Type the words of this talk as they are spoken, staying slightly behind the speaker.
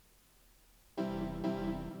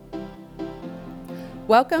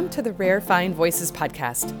Welcome to the Rare Find Voices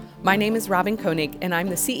podcast. My name is Robin Koenig, and I'm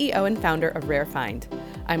the CEO and founder of Rare Find.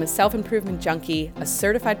 I'm a self-improvement junkie, a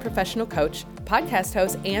certified professional coach, podcast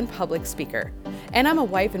host, and public speaker. And I'm a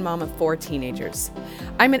wife and mom of 4 teenagers.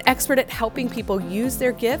 I'm an expert at helping people use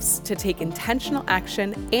their gifts to take intentional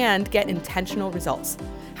action and get intentional results.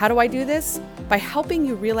 How do I do this? By helping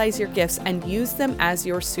you realize your gifts and use them as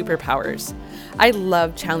your superpowers. I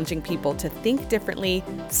love challenging people to think differently,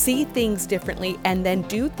 see things differently, and then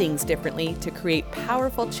do things differently to create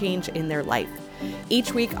powerful change in their life.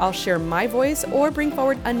 Each week, I'll share my voice or bring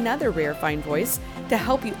forward another Rare Find voice to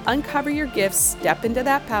help you uncover your gifts, step into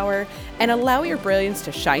that power, and allow your brilliance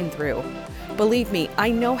to shine through. Believe me, I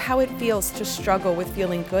know how it feels to struggle with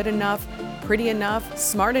feeling good enough, pretty enough,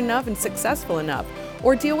 smart enough, and successful enough,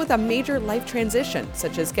 or deal with a major life transition,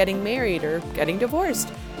 such as getting married or getting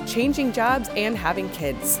divorced, changing jobs, and having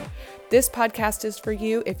kids. This podcast is for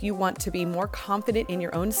you if you want to be more confident in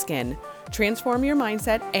your own skin, transform your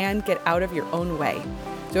mindset, and get out of your own way.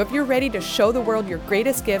 So if you're ready to show the world your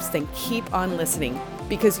greatest gifts, then keep on listening,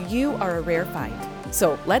 because you are a rare find.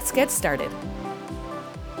 So let's get started.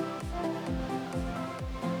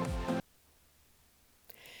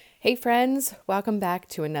 Hey friends, welcome back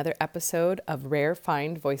to another episode of Rare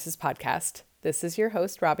Find Voices podcast. This is your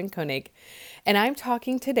host, Robin Koenig, and I'm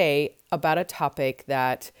talking today about a topic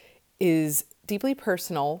that is deeply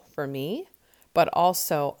personal for me, but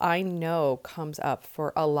also I know comes up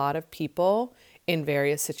for a lot of people in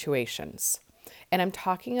various situations. And I'm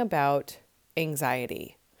talking about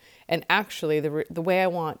anxiety. And actually, the way I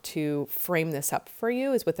want to frame this up for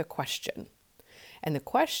you is with a question. And the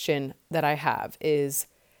question that I have is,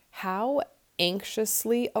 how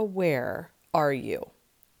anxiously aware are you?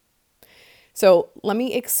 So let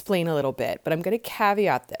me explain a little bit, but I'm going to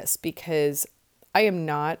caveat this because I am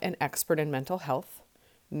not an expert in mental health,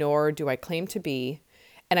 nor do I claim to be.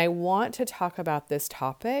 And I want to talk about this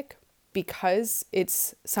topic because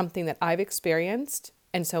it's something that I've experienced.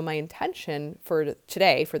 And so my intention for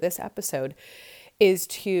today, for this episode, is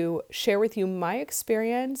to share with you my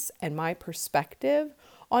experience and my perspective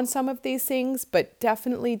on some of these things, but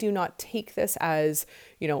definitely do not take this as,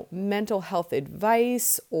 mental health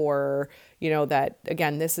advice or, that,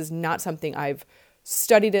 again, this is not something I've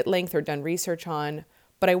studied at length or done research on,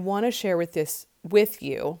 but I want to share this with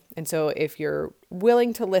you. And so if you're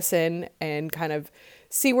willing to listen and kind of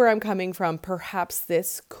see where I'm coming from, perhaps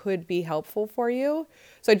this could be helpful for you.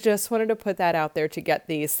 So I just wanted to put that out there to get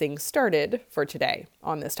these things started for today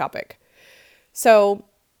on this topic. So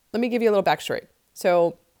let me give you a little backstory.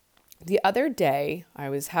 So the other day, I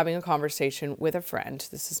was having a conversation with a friend.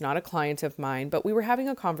 This is not a client of mine, but we were having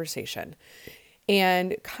a conversation.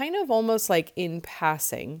 And kind of almost like in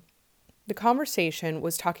passing, the conversation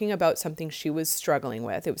was talking about something she was struggling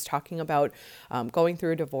with. It was talking about going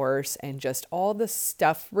through a divorce and just all the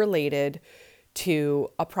stuff related to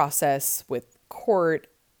a process with court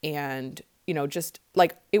and, just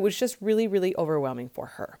like it was just really, really overwhelming for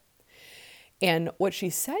her. And what she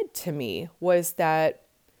said to me was that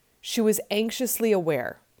she was anxiously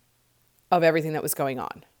aware of everything that was going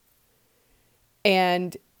on.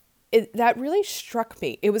 And that really struck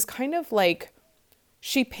me. It was kind of like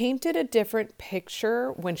she painted a different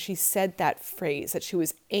picture when she said that phrase, that she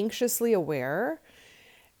was anxiously aware.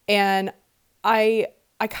 And I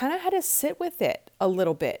kind of had to sit with it a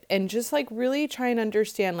little bit and just like really try and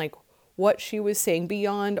understand like what she was saying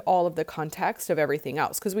beyond all of the context of everything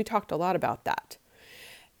else, because we talked a lot about that.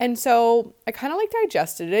 And so I kind of like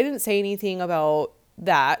digested it. I didn't say anything about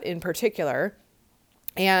that in particular.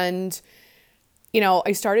 And,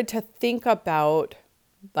 I started to think about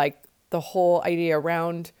like the whole idea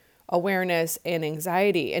around awareness and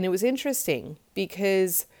anxiety. And it was interesting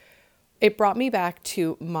because it brought me back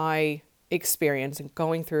to my experience in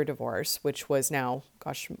going through a divorce, which was now,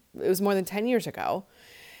 it was more than 10 years ago.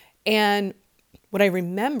 And what I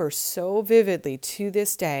remember so vividly to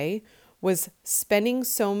this day was spending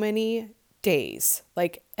so many days,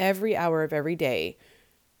 like every hour of every day,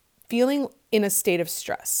 feeling in a state of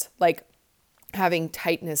stress, like having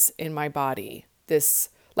tightness in my body, this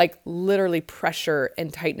like literally pressure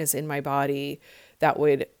and tightness in my body that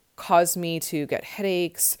would cause me to get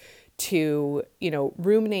headaches, to,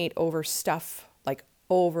 ruminate over stuff like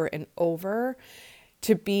over and over,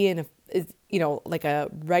 to be in like a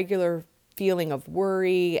regular feeling of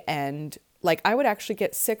worry. And like I would actually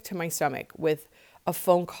get sick to my stomach with a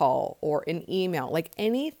phone call or an email, like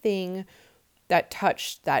anything that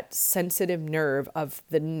touched that sensitive nerve of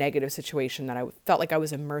the negative situation that I felt like I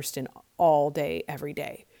was immersed in all day, every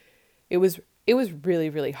day. It was really,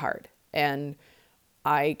 really hard. And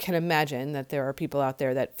I can imagine that there are people out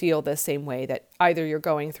there that feel the same way, that either you're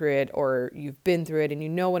going through it or you've been through it and you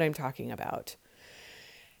know what I'm talking about.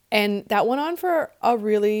 And that went on for a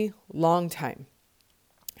really long time.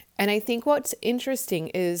 And I think what's interesting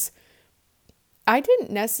is I didn't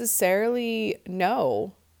necessarily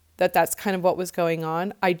know that that's kind of what was going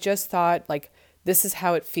on. I just thought, like, this is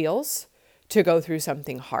how it feels to go through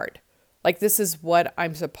something hard. Like, this is what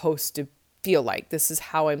I'm supposed to feel like. This is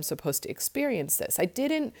how I'm supposed to experience this. I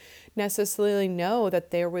didn't necessarily know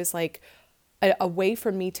that there was like a way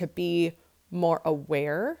for me to be more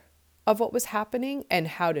aware of what was happening and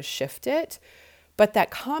how to shift it. But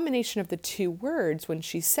that combination of the two words, when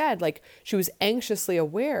she said, like, she was anxiously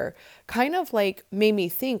aware, kind of like made me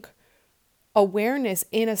think awareness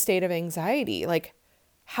in a state of anxiety, like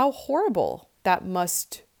how horrible that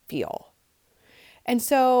must feel. And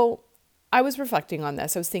so I was reflecting on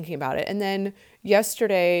this. I was thinking about it. And then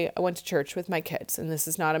yesterday I went to church with my kids, and this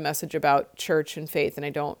is not a message about church and faith, and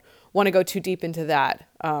I don't want to go too deep into that.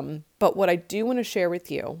 But what I do want to share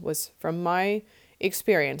with you was from my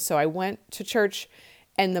experience. So I went to church,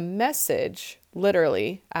 and the message,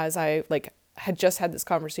 literally, as I had just had this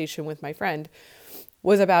conversation with my friend,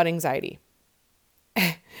 was about anxiety.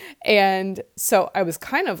 And so I was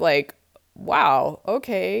kind of like, wow,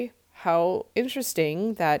 okay, how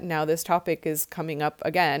interesting that now this topic is coming up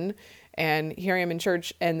again. And here I am in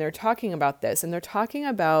church and they're talking about this, and they're talking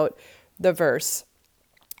about the verse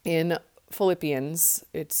in Philippians.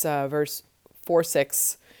 It's verse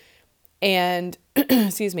 4:6. And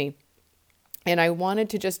excuse me. And I wanted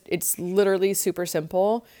to it's literally super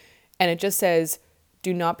simple. And it just says,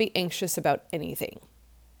 do not be anxious about anything.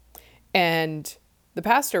 And the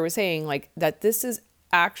pastor was saying that this is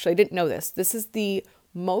actually, I didn't know this. This is the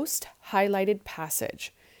most highlighted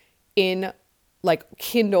passage in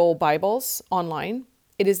Kindle Bibles online.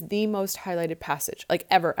 It is the most highlighted passage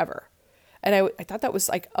ever. And I thought that was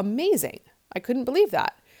amazing. I couldn't believe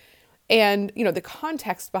that. And, the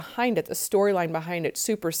context behind it, the storyline behind it,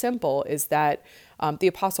 super simple, is that the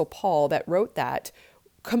Apostle Paul that wrote that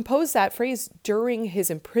composed that phrase during his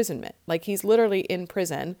imprisonment. He's literally in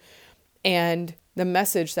prison. And the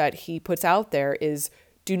message that he puts out there is,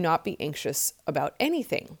 do not be anxious about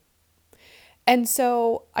anything. And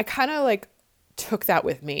so I kind of took that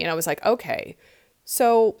with me, and I was like, okay,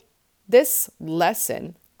 so this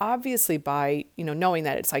lesson, obviously by, knowing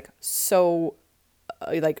that it's so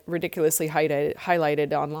ridiculously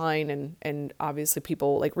highlighted online, and obviously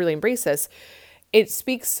people really embrace this, it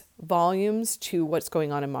speaks volumes to what's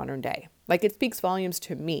going on in modern day. It speaks volumes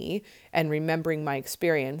to me and remembering my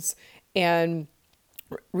experience. And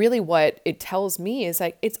really what it tells me is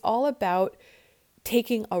it's all about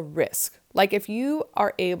taking a risk. If you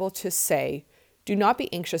are able to say, do not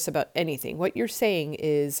be anxious about anything, what you're saying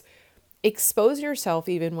is expose yourself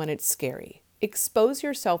even when it's scary. Expose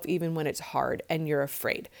yourself even when it's hard and you're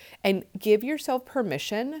afraid, and give yourself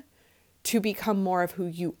permission to become more of who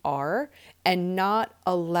you are and not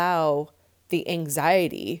allow the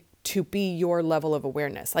anxiety to be your level of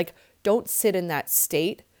awareness. Don't sit in that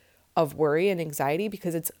state of worry and anxiety,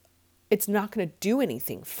 because it's not going to do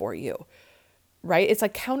anything for you, right? It's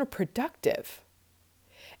counterproductive.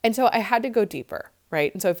 And so I had to go deeper,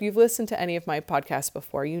 right? And so if you've listened to any of my podcasts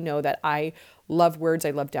before, you know that I love words.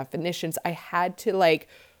 I love definitions. I had to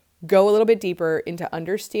go a little bit deeper into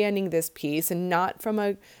understanding this piece, and not from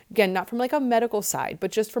a medical side,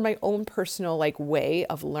 but just from my own personal way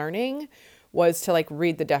of learning, was to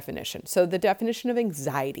read the definition. So the definition of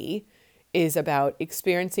anxiety is about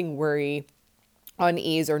experiencing worry,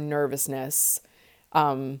 unease, or nervousness.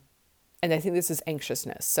 And I think this is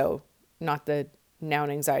anxiousness. So not the noun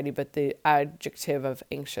anxiety, but the adjective of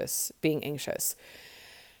anxious, being anxious.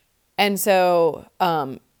 And so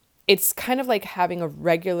it's kind of like having a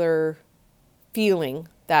regular feeling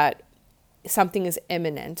that something is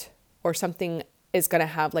imminent, or something is going to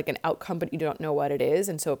have an outcome, but you don't know what it is.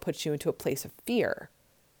 And so it puts you into a place of fear,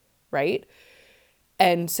 right?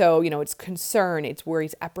 And so, it's concern, it's worry,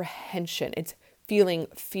 it's apprehension, it's feeling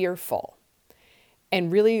fearful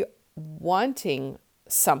and really wanting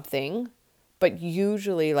something, but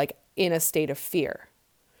usually in a state of fear,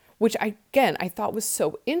 which I thought was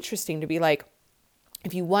so interesting to be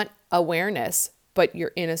if you want awareness, but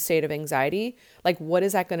you're in a state of anxiety, what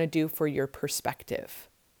is that going to do for your perspective?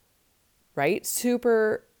 Right?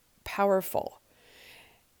 Super powerful.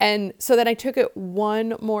 And so then I took it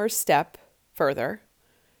one more step further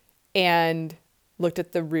and looked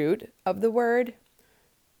at the root of the word.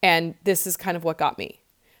 And this is kind of what got me.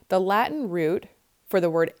 The Latin root for the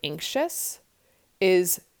word anxious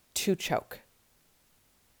is to choke.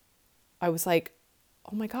 I was like,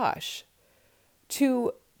 oh my gosh,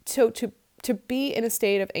 to to be in a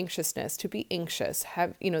state of anxiousness, to be anxious,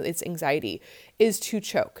 have, it's anxiety, is to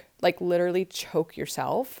choke, like literally choke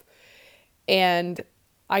yourself. And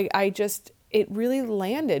it really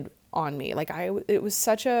landed on me. Like it was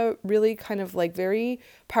such a really kind of like very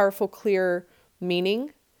powerful, clear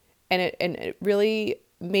meaning. And it really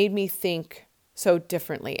made me think so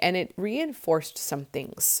differently. And it reinforced some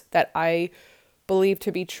things that I believe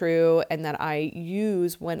to be true and that I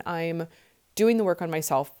use when I'm doing the work on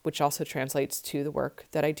myself, which also translates to the work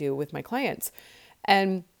that I do with my clients.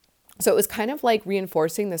 And so it was kind of like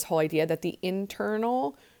reinforcing this whole idea that the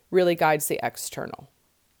internal really guides the external,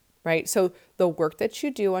 right? So the work that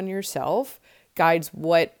you do on yourself guides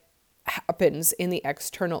what happens in the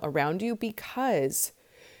external around you, because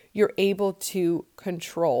you're able to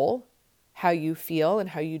control how you feel and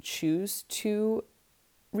how you choose to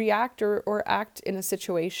react or act in a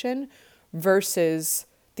situation versus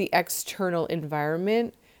the external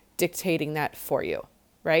environment dictating that for you,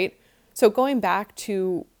 right? So going back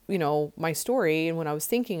to, my story, and when I was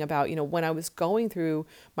thinking about, when I was going through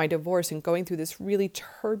my divorce and going through this really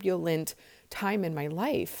turbulent time in my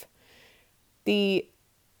life, the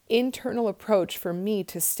internal approach for me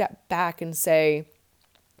to step back and say,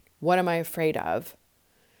 what am I afraid of?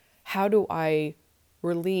 How do I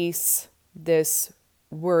release this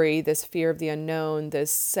worry, this fear of the unknown,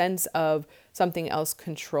 this sense of something else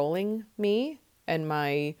controlling me and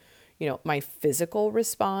my physical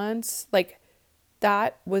response? Like,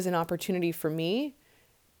 that was an opportunity for me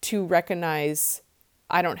to recognize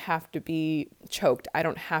I don't have to be choked. I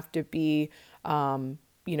don't have to be, kind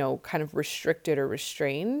of restricted or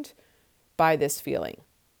restrained by this feeling.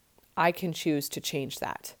 I can choose to change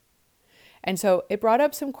that. And so it brought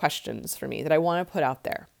up some questions for me that I want to put out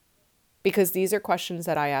there, because these are questions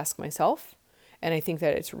that I ask myself. And I think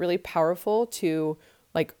that it's really powerful to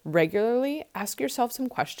regularly ask yourself some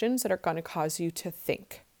questions that are going to cause you to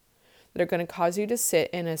think, that are going to cause you to sit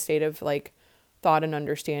in a state of thought and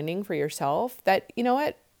understanding for yourself, that,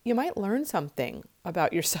 you might learn something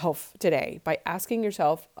about yourself today by asking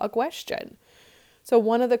yourself a question. So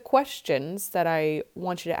one of the questions that I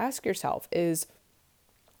want you to ask yourself is,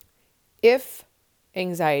 if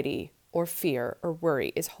anxiety or fear or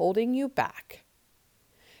worry is holding you back,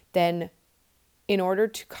 then in order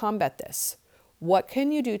to combat this, what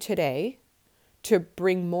can you do today to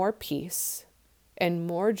bring more peace and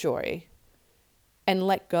more joy and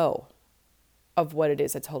let go of what it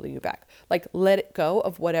is that's holding you back? Like, let it go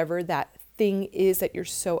of whatever that thing is that you're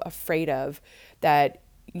so afraid of, that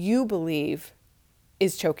you believe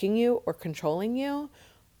is choking you or controlling you.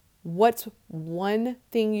 What's one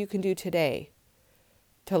thing you can do today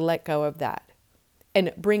to let go of that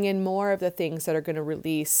and bring in more of the things that are going to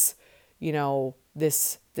release,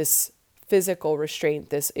 this physical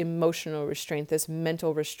restraint, this emotional restraint, this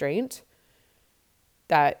mental restraint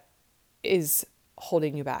that is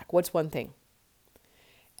holding you back? What's one thing?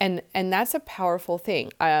 And that's a powerful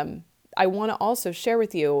thing. I want to also share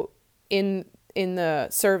with you in the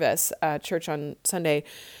service at church on Sunday,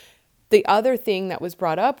 the other thing that was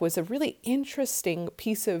brought up was a really interesting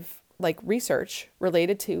piece of research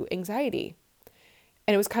related to anxiety.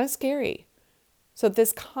 And it was kind of scary. So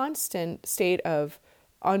this constant state of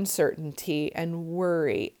uncertainty and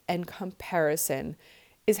worry and comparison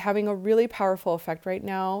is having a really powerful effect right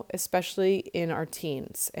now, especially in our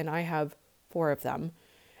teens. And I have 4 of them.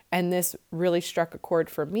 And this really struck a chord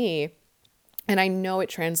for me. And I know it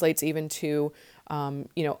translates even to,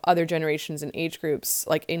 other generations and age groups.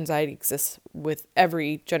 Like, anxiety exists with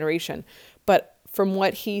every generation. But from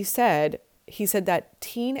what he said that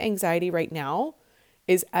teen anxiety right now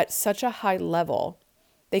is at such a high level.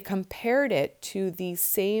 They compared it to the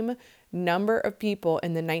same number of people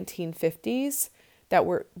in the 1950s that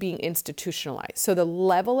were being institutionalized. So the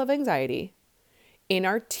level of anxiety in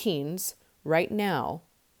our teens right now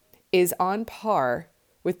is on par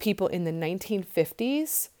with people in the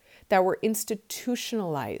 1950s that were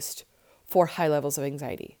institutionalized for high levels of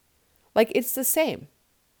anxiety. It's the same.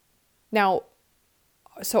 Now,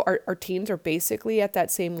 so our teens are basically at that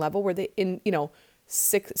same level where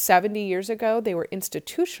 70 years ago, they were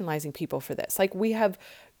institutionalizing people for this. We have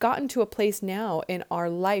gotten to a place now in our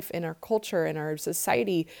life, in our culture, in our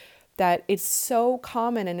society, that it's so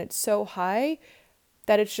common and it's so high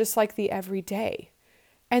that it's just like the everyday.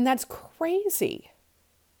 And that's crazy.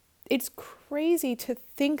 It's crazy to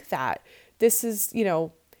think that this is,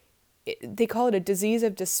 they call it a disease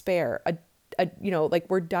of despair,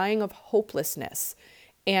 we're dying of hopelessness.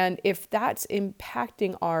 And if that's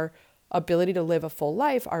impacting our ability to live a full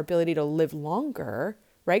life, our ability to live longer,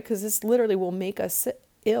 right? Because this literally will make us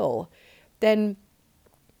ill. Then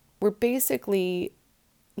we're basically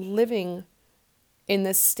living in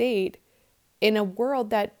this state in a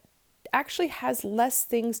world that actually has less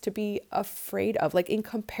things to be afraid of. Like in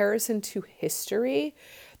comparison to history,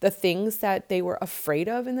 the things that they were afraid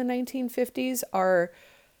of in the 1950s are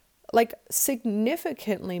like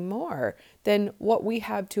significantly more than what we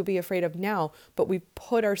have to be afraid of now. But we've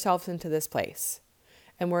put ourselves into this place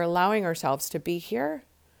and we're allowing ourselves to be here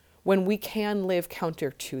when we can live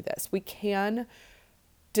counter to this. We can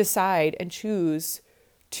decide and choose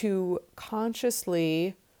to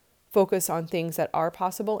consciously focus on things that are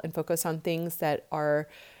possible and focus on things that are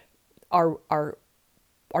our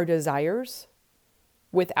desires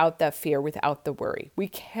without that fear, without the worry. We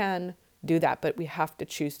can do that, but we have to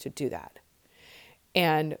choose to do that.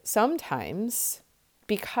 And sometimes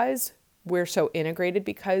because we're so integrated,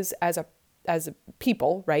 because as a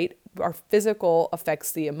people, right, our physical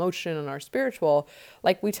affects the emotion and our spiritual,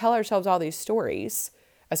 like we tell ourselves all these stories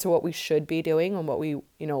as to what we should be doing and what we,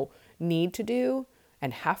 need to do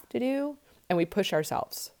and have to do. And we push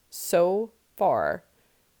ourselves so far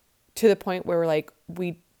to the point where we're like,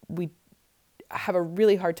 we have a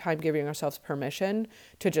really hard time giving ourselves permission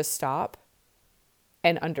to just stop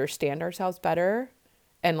and understand ourselves better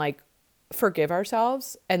and like forgive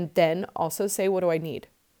ourselves. And then also say, what do I need?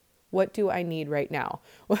 What do I need right now?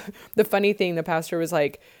 The funny thing, the pastor was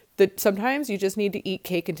like, that sometimes you just need to eat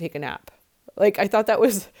cake and take a nap. Like, I thought that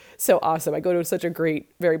was so awesome. I go to such a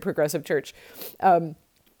great, very progressive church. But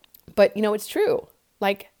it's true.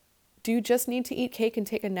 Like, do you just need to eat cake and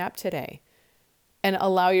take a nap today and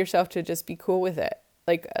allow yourself to just be cool with it?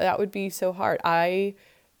 Like, that would be so hard. I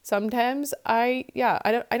don't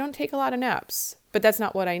take a lot of naps, but that's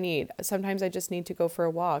not what I need. Sometimes I just need to go for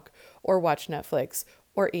a walk or watch Netflix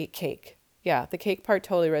or eat cake. Yeah, the cake part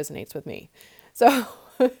totally resonates with me. So,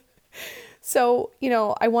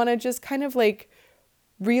 I want to just kind of like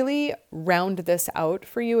really round this out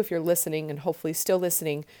for you if you're listening and hopefully still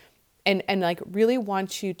listening, and like really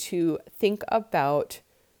want you to think about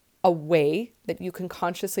a way that you can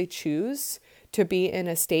consciously choose to be in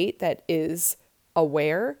a state that is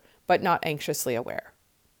aware, but not anxiously aware.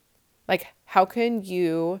 Like, how can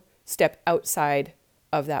you step outside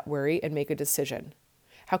of that worry and make a decision?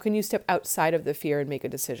 How can you step outside of the fear and make a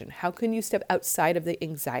decision? How can you step outside of the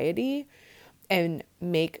anxiety and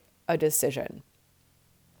make a decision?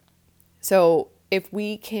 So if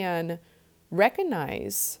we can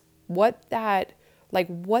recognize what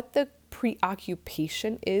the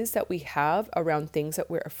preoccupation is that we have around things that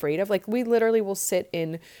we're afraid of, like we literally will sit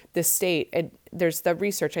in this state, and there's the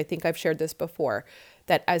research, I think I've shared this before,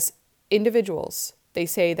 that as individuals, they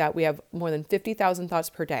say that we have more than 50,000 thoughts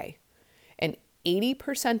per day, and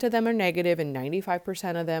 80% of them are negative and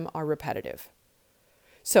 95% of them are repetitive.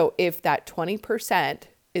 So if that 20%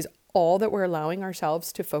 is all that we're allowing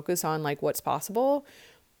ourselves to focus on, like what's possible,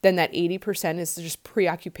 then that 80% is just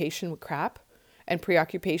preoccupation with crap and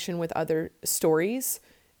preoccupation with other stories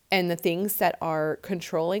and the things that are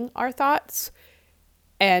controlling our thoughts.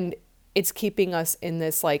 And it's keeping us in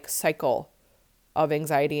this like cycle of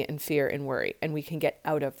anxiety and fear and worry, and we can get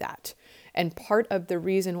out of that. And part of the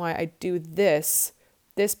reason why I do this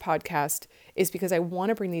podcast is because I want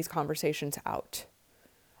to bring these conversations out.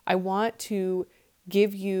 I want to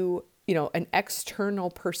give you, an external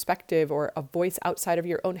perspective or a voice outside of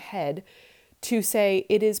your own head to say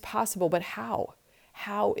it is possible, but how?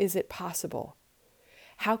 How is it possible?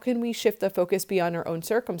 How can we shift the focus beyond our own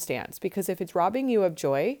circumstance? Because if it's robbing you of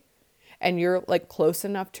joy and you're like close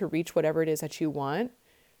enough to reach whatever it is that you want,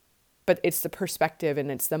 but it's the perspective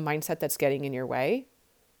and it's the mindset that's getting in your way,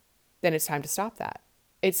 then it's time to stop that.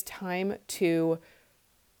 It's time to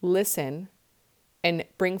listen and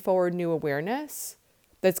bring forward new awareness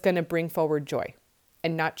that's going to bring forward joy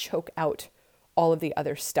and not choke out all of the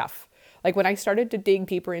other stuff. Like when I started to dig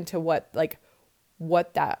deeper into what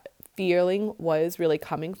that feeling was really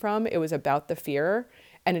coming from, it was about the fear,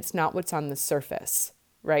 and it's not what's on the surface,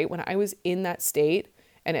 right? When I was in that state,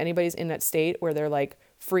 and anybody's in that state where they're like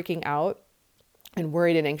freaking out and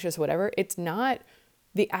worried and anxious, whatever, it's not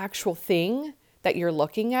the actual thing that you're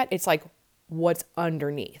looking at. It's like what's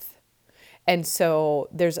underneath. And so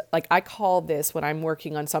there's like, I call this, when I'm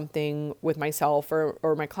working on something with myself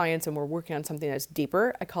or my clients and we're working on something that's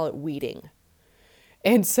deeper, I call it weeding.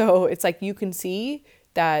 And so it's like, you can see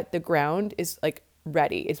that the ground is like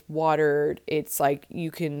ready. It's watered. It's like you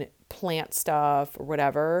can plant stuff or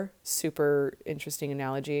whatever. Super interesting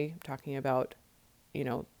analogy. I'm talking about,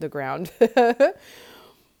 the ground.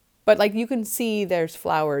 But like you can see there's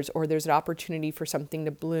flowers or there's an opportunity for something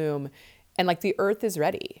to bloom. And like the earth is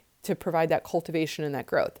ready to provide that cultivation and that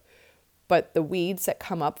growth. But the weeds that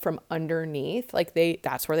come up from underneath, like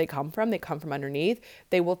that's where they come from. They come from underneath.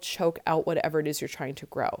 They will choke out whatever it is you're trying to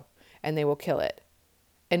grow, and they will kill it.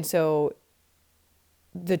 And so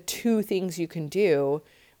the two things you can do,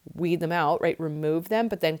 weed them out, right? Remove them,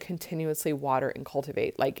 but then continuously water and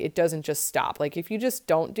cultivate. Like it doesn't just stop. Like if you just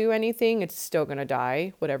don't do anything, it's still going to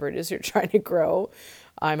die, whatever it is you're trying to grow.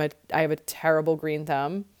 I have a terrible green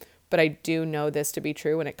thumb, but I do know this to be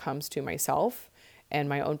true when it comes to myself and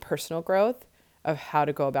my own personal growth of how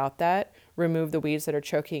to go about that, remove the weeds that are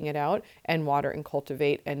choking it out, and water and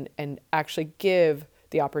cultivate and actually give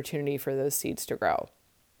the opportunity for those seeds to grow.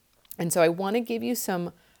 And so I want to give you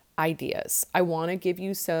some ideas. I want to give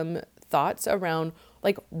you some thoughts around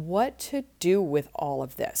like what to do with all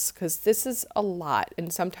of this, because this is a lot.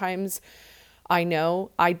 And sometimes I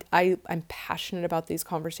know I'm passionate about these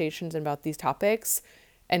conversations and about these topics.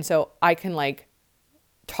 And so I can like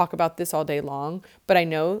talk about this all day long, but I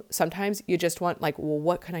know sometimes you just want like, well,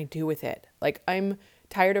 what can I do with it? Like I'm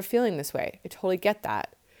tired of feeling this way. I totally get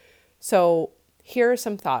that. So here are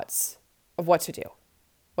some thoughts of what to do.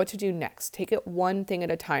 What to do next. Take it one thing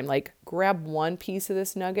at a time. Like grab one piece of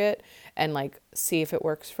this nugget and like see if it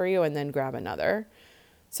works for you, and then grab another.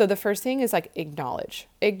 So the first thing is like acknowledge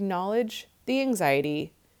the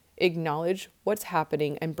anxiety, acknowledge what's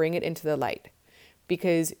happening, and bring it into the light,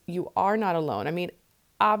 because you are not alone. I mean,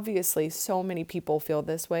 obviously so many people feel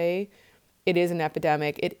this way. It is an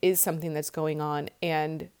epidemic. It is something that's going on.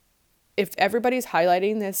 And if everybody's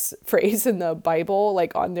highlighting this phrase in the Bible,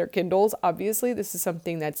 like on their Kindles, obviously this is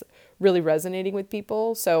something that's really resonating with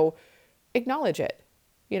people. So acknowledge it.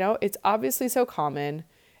 You know, it's obviously so common,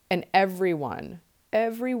 and everyone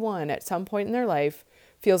at some point in their life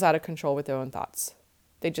feels out of control with their own thoughts.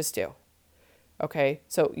 They just do. Okay.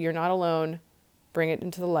 So you're not alone. Bring it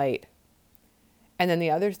into the light. And then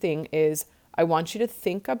the other thing is I want you to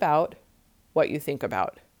think about what you think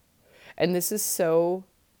about. And this is so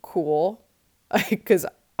cool because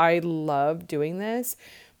I love doing this,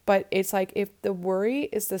 but it's like if the worry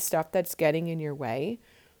is the stuff that's getting in your way,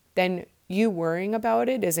 then you worrying about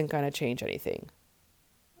it isn't going to change anything,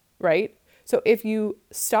 right? So if you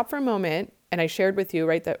stop for a moment, and I shared with you,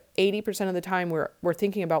 right, that 80% of the time we're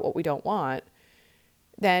thinking about what we don't want,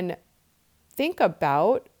 then think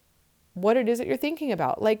about what it is that you're thinking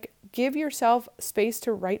about. Like give yourself space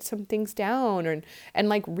to write some things down and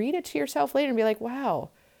like read it to yourself later and be like, wow,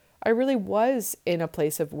 I really was in a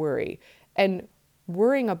place of worry, and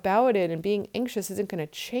worrying about it and being anxious isn't going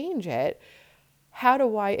to change it. How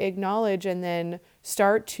do I acknowledge and then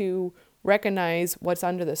start to recognize what's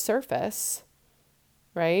under the surface,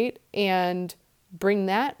 right? And bring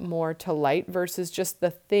that more to light versus just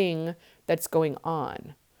the thing that's going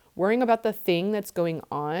on. Worrying about the thing that's going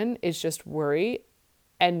on is just worry,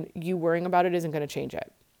 and you worrying about it isn't going to change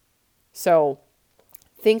it. So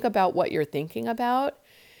think about what you're thinking about.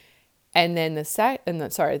 And then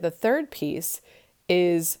the third piece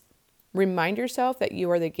is remind yourself that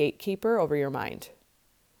you are the gatekeeper over your mind.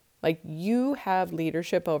 Like you have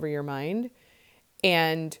leadership over your mind.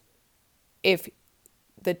 And if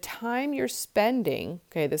the time you're spending,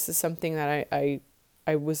 okay, this is something that I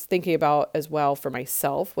was thinking about as well for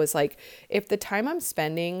myself, was like, if the time I'm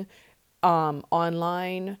spending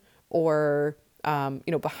online or,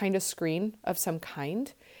 behind a screen of some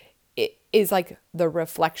kind, it is like the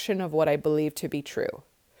reflection of what I believe to be true.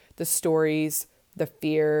 The stories, the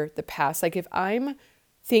fear, the past. Like if I'm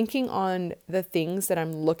thinking on the things that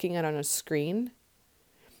I'm looking at on a screen,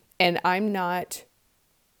 and I'm not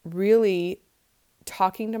really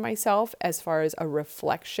talking to myself as far as a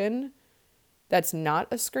reflection that's not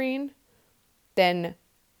a screen, then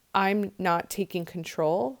I'm not taking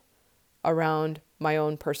control around my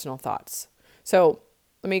own personal thoughts. So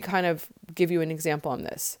let me kind of give you an example on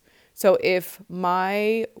this. So if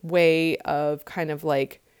my way of kind of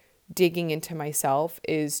like digging into myself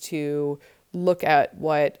is to look at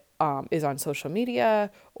what is on social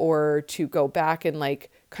media, or to go back and like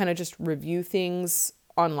kind of just review things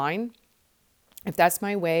online, if that's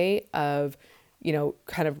my way of,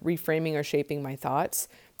 kind of reframing or shaping my thoughts,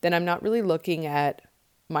 then I'm not really looking at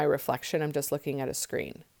my reflection. I'm just looking at a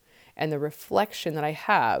screen. And the reflection that I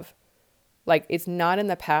have, like it's not in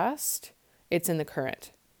the past, it's in the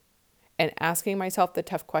current. And asking myself the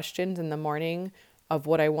tough questions in the morning of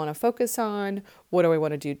what I want to focus on, what do I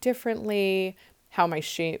want to do differently, how am I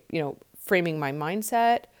framing my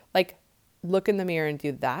mindset, like look in the mirror and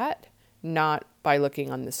do that, not by looking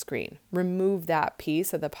on the screen. Remove that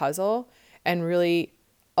piece of the puzzle and really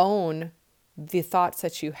own the thoughts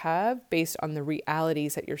that you have based on the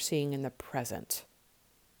realities that you're seeing in the present.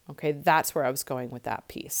 Okay, that's where I was going with that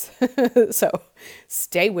piece. So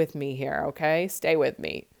stay with me here, okay? Stay with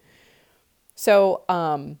me. So,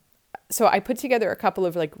 so I put together a couple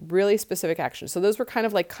of like really specific actions. So those were kind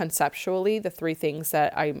of like conceptually the three things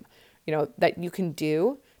that that you can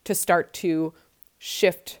do to start to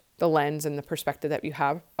shift the lens and the perspective that you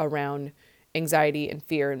have around anxiety and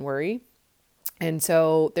fear and worry. And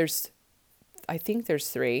so I think there's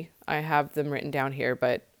three. I have them written down here,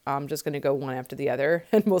 but I'm just going to go one after the other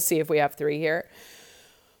and we'll see if we have three here.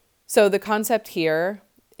 So the concept here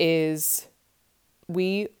is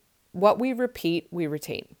what we repeat, we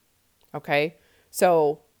retain. Okay.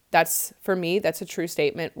 So for me, that's a true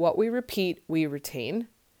statement. What we repeat, we retain.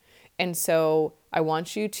 And so I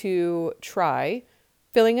want you to try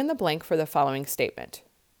filling in the blank for the following statement.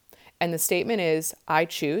 And the statement is, I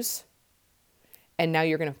choose. And now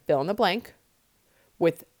you're going to fill in the blank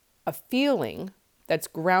with a feeling that's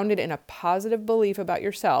grounded in a positive belief about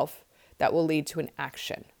yourself that will lead to an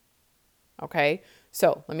action. Okay?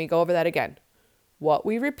 So let me go over that again. What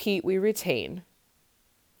we repeat, we retain.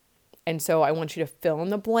 And so I want you to fill in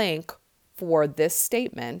the blank for this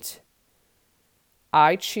statement,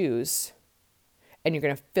 I choose. And you're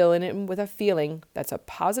going to fill in it with a feeling that's a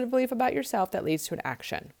positive belief about yourself that leads to an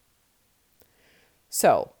action.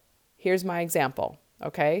 So here's my example,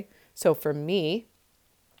 okay? So for me,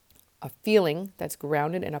 a feeling that's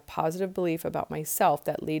grounded in a positive belief about myself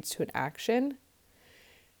that leads to an action.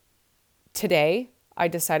 Today, I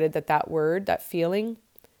decided that word, that feeling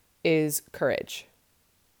is courage.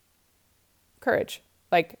 Courage.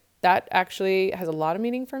 Like that actually has a lot of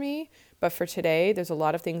meaning for me, but for today, there's a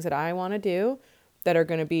lot of things that I want to do that are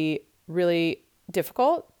going to be really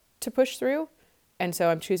difficult to push through. And so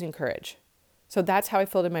I'm choosing courage. So that's how I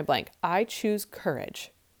filled in my blank. I choose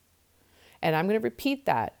courage. And I'm going to repeat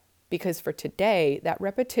that because for today, that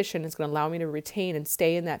repetition is going to allow me to retain and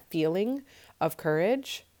stay in that feeling of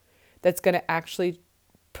courage that's going to actually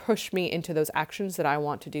push me into those actions that I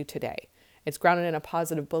want to do today. It's grounded in a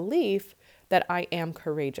positive belief that I am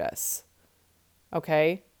courageous.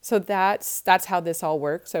 Okay? So that's how this all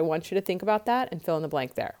works. So I want you to think about that and fill in the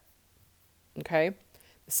blank there. Okay?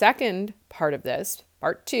 The second part of this,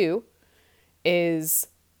 part 2, is,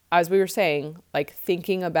 as we were saying, like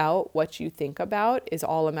thinking about what you think about is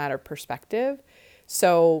all a matter of perspective.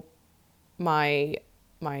 So my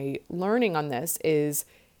learning on this is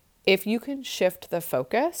if you can shift the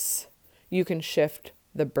focus, you can shift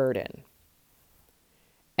the burden.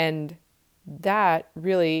 And that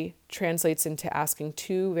really translates into asking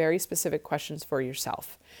 2 very specific questions for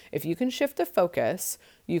yourself. If you can shift the focus,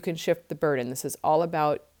 you can shift the burden. This is all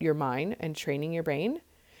about your mind and training your brain.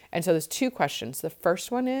 And so there's 2 questions. The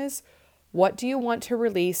first one is, what do you want to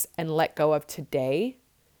release and let go of today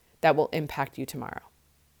that will impact you tomorrow?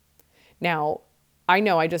 Now, I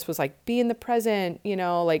know I just was like, be in the present,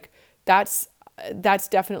 like that's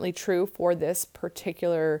definitely true for this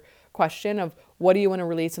particular question of what do you want to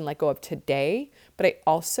release and let go of today? But I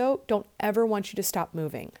also don't ever want you to stop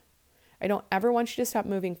moving. I don't ever want you to stop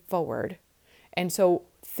moving forward. And so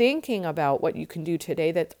thinking about what you can do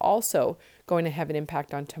today that's also going to have an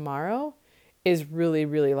impact on tomorrow is really,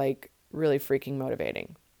 really really freaking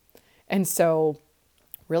motivating. And so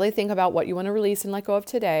really think about what you want to release and let go of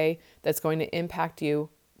today that's going to impact you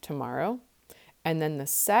tomorrow. And then the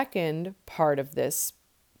second part of this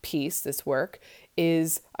piece, this work,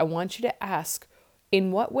 is I want you to ask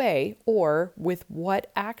in what way or with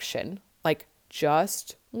what action, like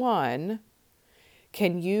just one,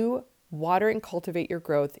 can you water and cultivate your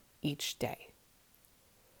growth each day?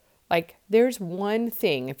 Like there's one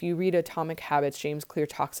thing, if you read Atomic Habits, James Clear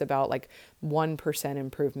talks about like 1%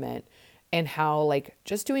 improvement and how like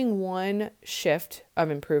just doing one shift of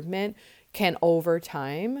improvement can over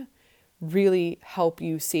time really help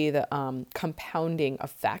you see the compounding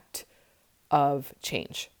effect of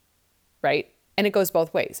change, right? And it goes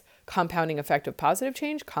both ways. Compounding effect of positive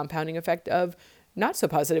change, compounding effect of not so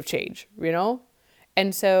positive change,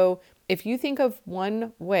 And so if you think of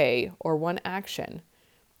one way or one action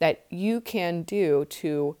that you can do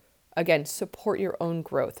to, again, support your own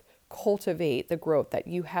growth, cultivate the growth that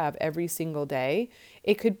you have every single day.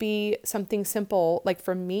 It could be something simple. Like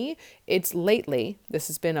for me, it's lately, this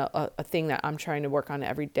has been a thing that I'm trying to work on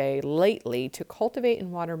every day lately to cultivate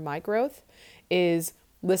and water my growth is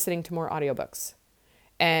listening to more audiobooks.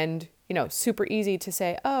 And, super easy to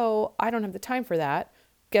say, oh, I don't have the time for that.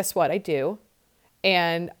 Guess what? I do.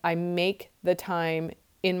 And I make the time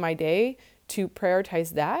in my day to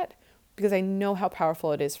prioritize that because I know how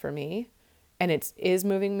powerful it is for me. And it is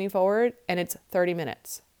moving me forward, and it's 30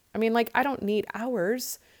 minutes. I mean, like, I don't need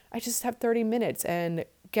hours. I just have 30 minutes, and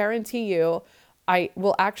guarantee you, I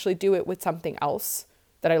will actually do it with something else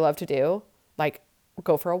that I love to do, like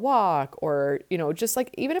go for a walk or, just like,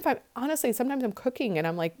 even if I'm honestly, sometimes I'm cooking and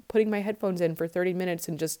I'm like putting my headphones in for 30 minutes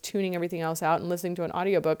and just tuning everything else out and listening to an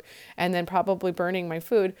audiobook and then probably burning my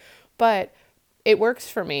food. But it works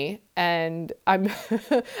for me and I'm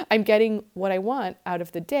I'm getting what I want out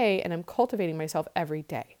of the day and I'm cultivating myself every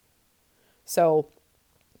day. So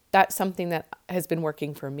that's something that has been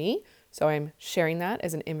working for me. So I'm sharing that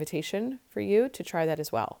as an invitation for you to try that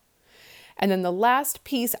as well. And then the last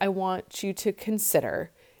piece I want you to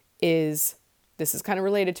consider is, this is kind of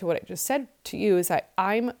related to what I just said to you, is that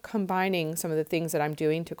I'm combining some of the things that I'm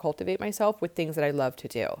doing to cultivate myself with things that I love to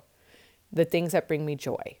do, the things that bring me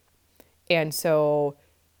joy. And so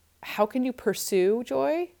how can you pursue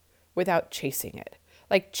joy without chasing it?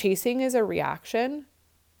 Like chasing is a reaction,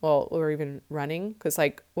 well, or even running, because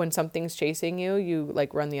like when something's chasing you, you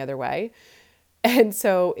like run the other way. And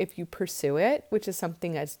so if you pursue it, which is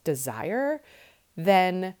something that's desire,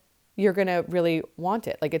 then you're going to really want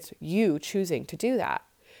it. Like it's you choosing to do that.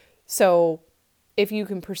 So if you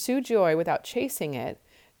can pursue joy without chasing it,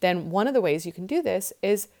 then one of the ways you can do this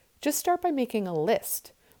is just start by making a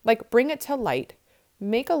list. Like bring it to light.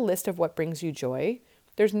 Make a list of what brings you joy.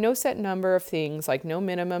 There's no set number of things, like no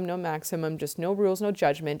minimum, no maximum, just no rules, no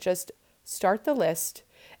judgment. Just start the list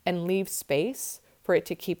and leave space for it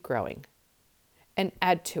to keep growing. And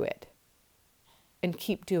add to it and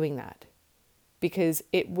keep doing that because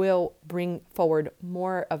it will bring forward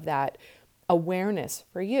more of that awareness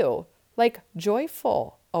for you, like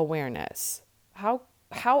joyful awareness. How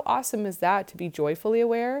awesome is that to be joyfully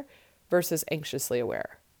aware versus anxiously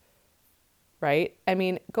aware, right? I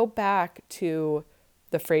mean, go back to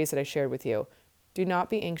the phrase that I shared with you. Do not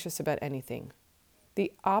be anxious about anything.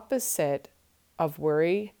 The opposite of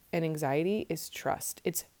worry and anxiety is trust.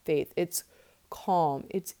 It's faith. It's calm,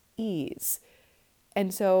 it's ease.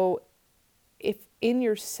 And so if in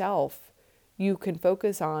yourself you can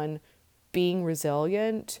focus on being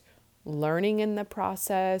resilient, learning in the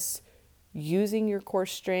process, using your core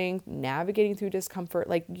strength, navigating through discomfort,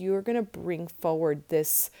 like you're going to bring forward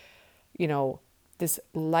this, this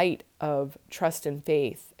light of trust and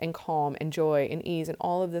faith and calm and joy and ease and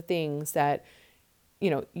all of the things that,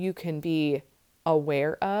 you can be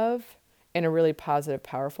aware of in a really positive,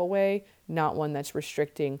 powerful way, not one that's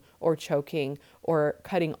restricting or choking or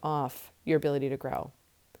cutting off your ability to grow.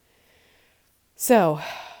 So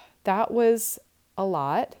that was a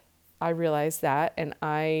lot. I realized that, and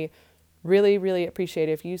I really, really appreciate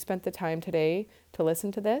if you spent the time today to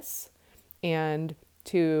listen to this and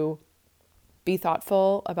to be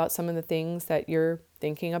thoughtful about some of the things that you're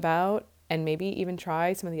thinking about and maybe even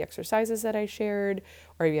try some of the exercises that I shared,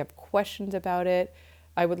 or if you have questions about it.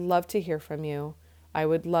 I would love to hear from you. I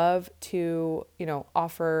would love to,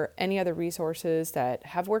 offer any other resources that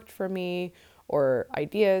have worked for me or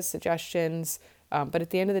ideas, suggestions. But at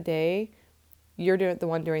the end of the day, you're the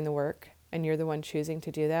one doing the work and you're the one choosing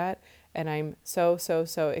to do that. And I'm so, so,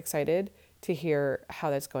 so excited to hear how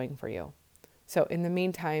that's going for you. So in the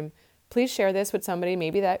meantime, please share this with somebody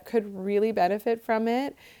maybe that could really benefit from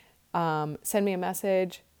it. Send me a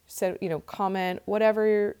message. Comment,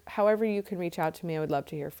 however you can reach out to me. I would love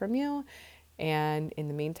to hear from you. And in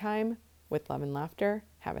the meantime, with love and laughter,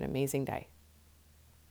 have an amazing day.